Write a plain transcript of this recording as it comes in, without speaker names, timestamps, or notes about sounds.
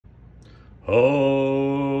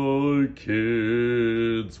Hi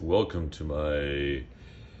kids, welcome to my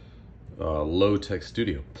low-tech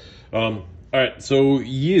studio. All right, so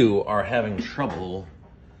you are having trouble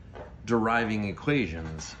deriving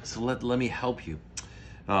equations, so let me help you.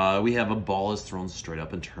 We have a ball is thrown straight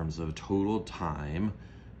up in terms of total time,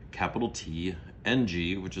 capital T,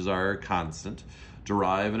 ng, which is our constant.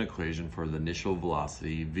 Derive an equation for the initial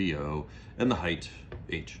velocity, VO, and the height,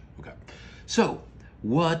 h. Okay, so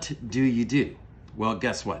what do? Well,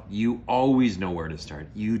 guess what? You always know where to start.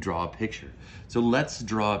 You draw a picture. So let's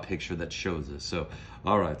draw a picture that shows us. So,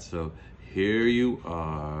 all right, so here you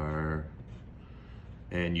are,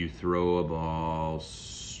 and you throw a ball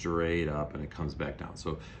straight up and it comes back down.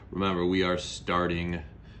 So remember, we are starting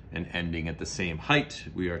and ending at the same height.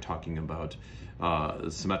 We are talking about a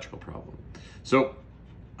symmetrical problem. So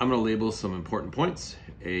I'm gonna label some important points,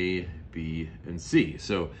 A, B, and C.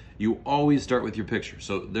 So you always start with your picture.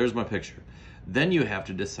 So there's my picture. Then you have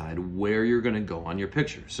to decide where you're gonna go on your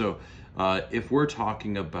picture. So if we're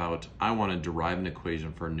talking about, I wanna derive an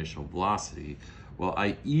equation for initial velocity, well,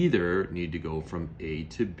 I either need to go from A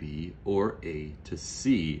to B or A to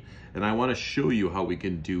C. And I wanna show you how we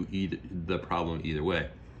can do the problem either way.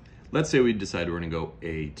 Let's say we decide we're gonna go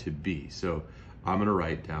A to B. So I'm gonna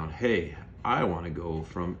write down, hey, I wanna go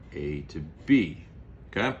from A to B,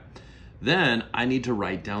 okay? Then I need to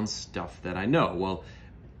write down stuff that I know. Well,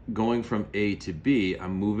 going from A to B,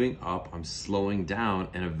 I'm moving up, I'm slowing down,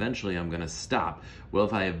 and eventually I'm gonna stop. Well,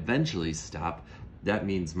 if I eventually stop, that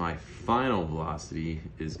means my final velocity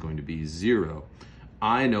is going to be 0.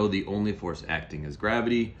 I know the only force acting is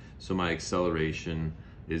gravity, so my acceleration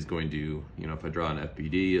is going to, if I draw an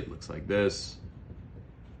FBD, it looks like this.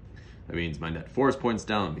 That means my net force points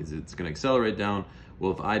down, that means it's gonna accelerate down.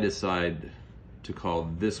 Well, if I decide to call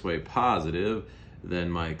this way positive, then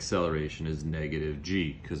my acceleration is negative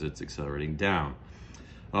g, because it's accelerating down.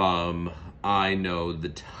 I know the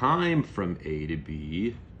time from A to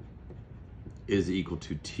B is equal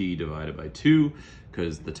to t divided by 2,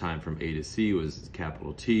 because the time from A to C was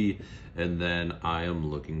capital T, and then I am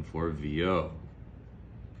looking for VO.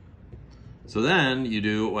 So then you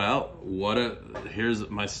do, well, here's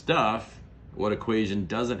my stuff. What equation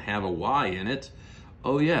doesn't have a y in it?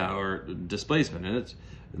 Oh yeah, or displacement in it.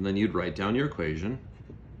 And then you'd write down your equation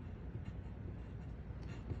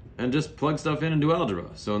and just plug stuff in and do algebra.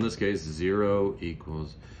 So in this case, 0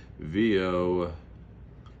 equals VO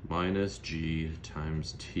minus g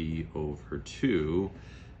times t over 2.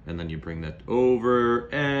 And then you bring that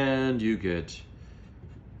over and you get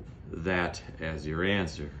that as your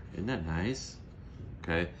answer. Isn't that nice?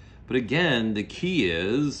 Okay. But again, the key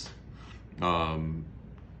is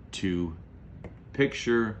to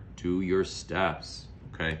picture, do your steps.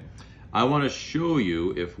 Okay. I want to show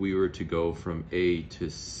you if we were to go from A to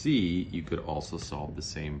C, you could also solve the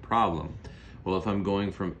same problem. Well, if I'm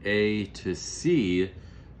going from A to C,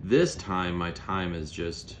 this time my time is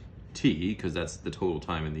just t, because that's the total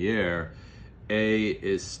time in the air. A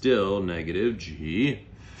is still negative g,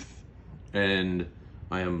 and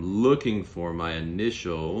I am looking for my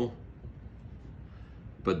initial,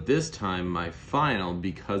 but this time my final,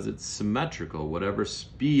 because it's symmetrical, whatever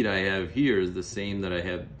speed I have here is the same that I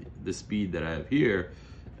have, the speed that I have here,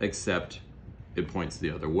 except it points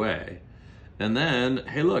the other way. And then,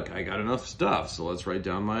 hey look, I got enough stuff, so let's write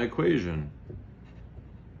down my equation.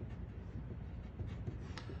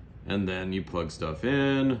 And then you plug stuff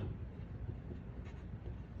in.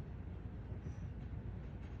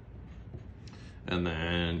 And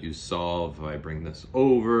then you solve. If I bring this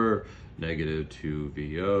over, negative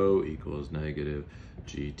 2VO equals negative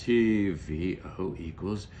GT, VO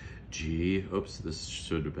equals G. Oops, this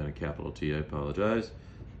should have been a capital T, I apologize.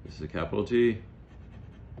 This is a capital T.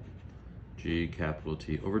 G capital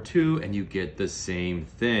T over 2, and you get the same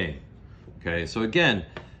thing. Okay, so again,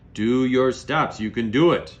 do your steps, you can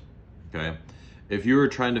do it. Okay, if you were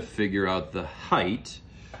trying to figure out the height,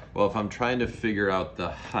 well, if I'm trying to figure out the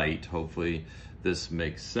height, hopefully this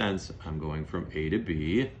makes sense. I'm going from A to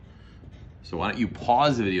B. So why don't you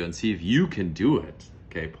pause the video and see if you can do it?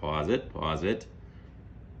 Okay, pause it, pause it.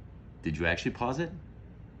 Did you actually pause it?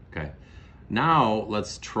 Okay, now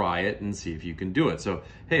let's try it and see if you can do it. So,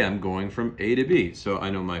 hey, I'm going from A to B. So I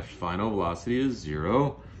know my final velocity is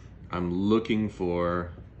 0. I'm looking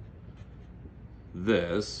for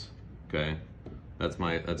this, okay? That's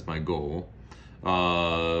my goal.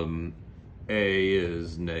 A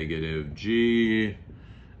is negative g,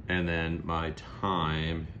 and then my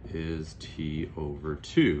time is t over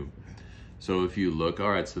 2. So if you look, all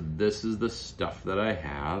right, so this is the stuff that I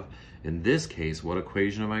have. In this case, what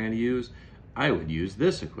equation am I going to use? I would use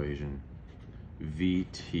this equation.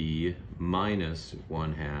 vt minus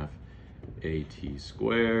 1/2 at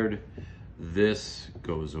squared. This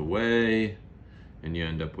goes away, and you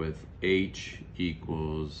end up with h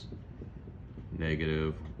equals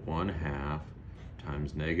negative 1/2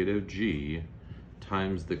 times negative g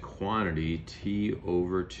times the quantity t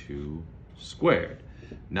over 2 squared.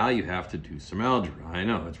 Now you have to do some algebra. I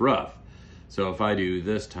know, it's rough. So if I do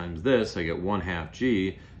this times this, I get 1/2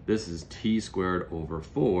 g. This is t squared over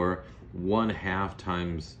 4. 1/2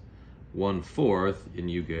 times 1/4,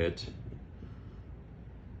 and you get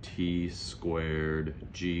t squared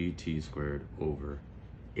g t squared over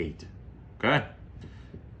 8. Okay?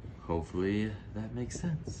 Hopefully that makes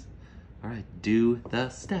sense. All right, do the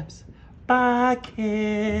steps. Bye,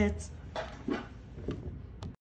 kids.